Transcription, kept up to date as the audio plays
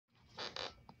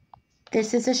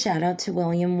This is a shout out to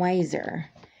William Weyser.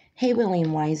 Hey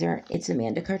William Weyser, it's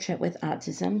Amanda Cartrett with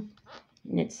autism,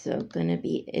 and it's gonna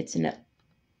be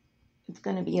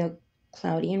a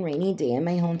cloudy and rainy day in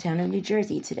my hometown of New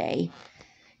Jersey today,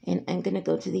 and I'm gonna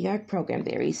go to the art program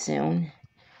very soon,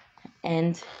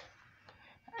 and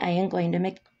I am going to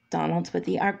McDonald's with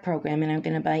the art program, and I'm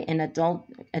gonna buy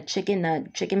a chicken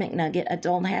McNugget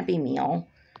adult Happy Meal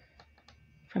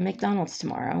from McDonald's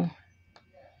tomorrow.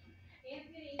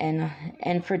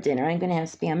 And for dinner, I'm going to have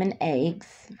Spam and eggs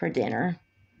for dinner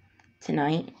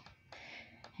tonight.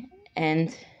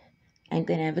 And I'm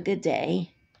going to have a good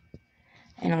day.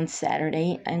 And on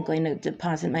Saturday, I'm going to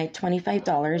deposit my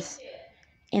 $25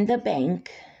 in the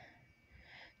bank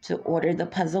to order the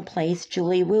Puzzle Place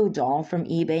Julie Wu doll from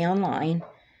eBay online.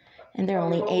 And there are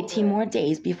only 18 more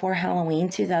days before Halloween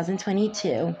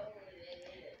 2022.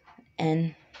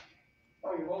 And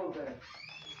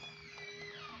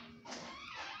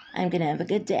I'm going to have a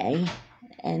good day,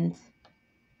 and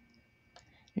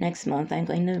next month I'm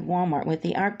going to Walmart with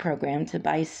the art program to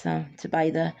buy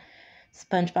the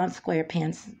SpongeBob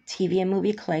SquarePants TV and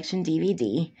movie collection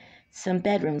DVD, some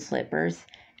bedroom slippers,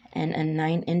 and a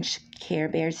 9-inch Care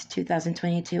Bears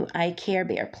 2022 I Care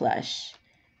Bear plush.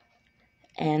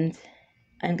 And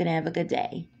I'm going to have a good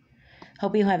day.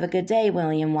 Hope you have a good day,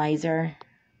 William Weyser.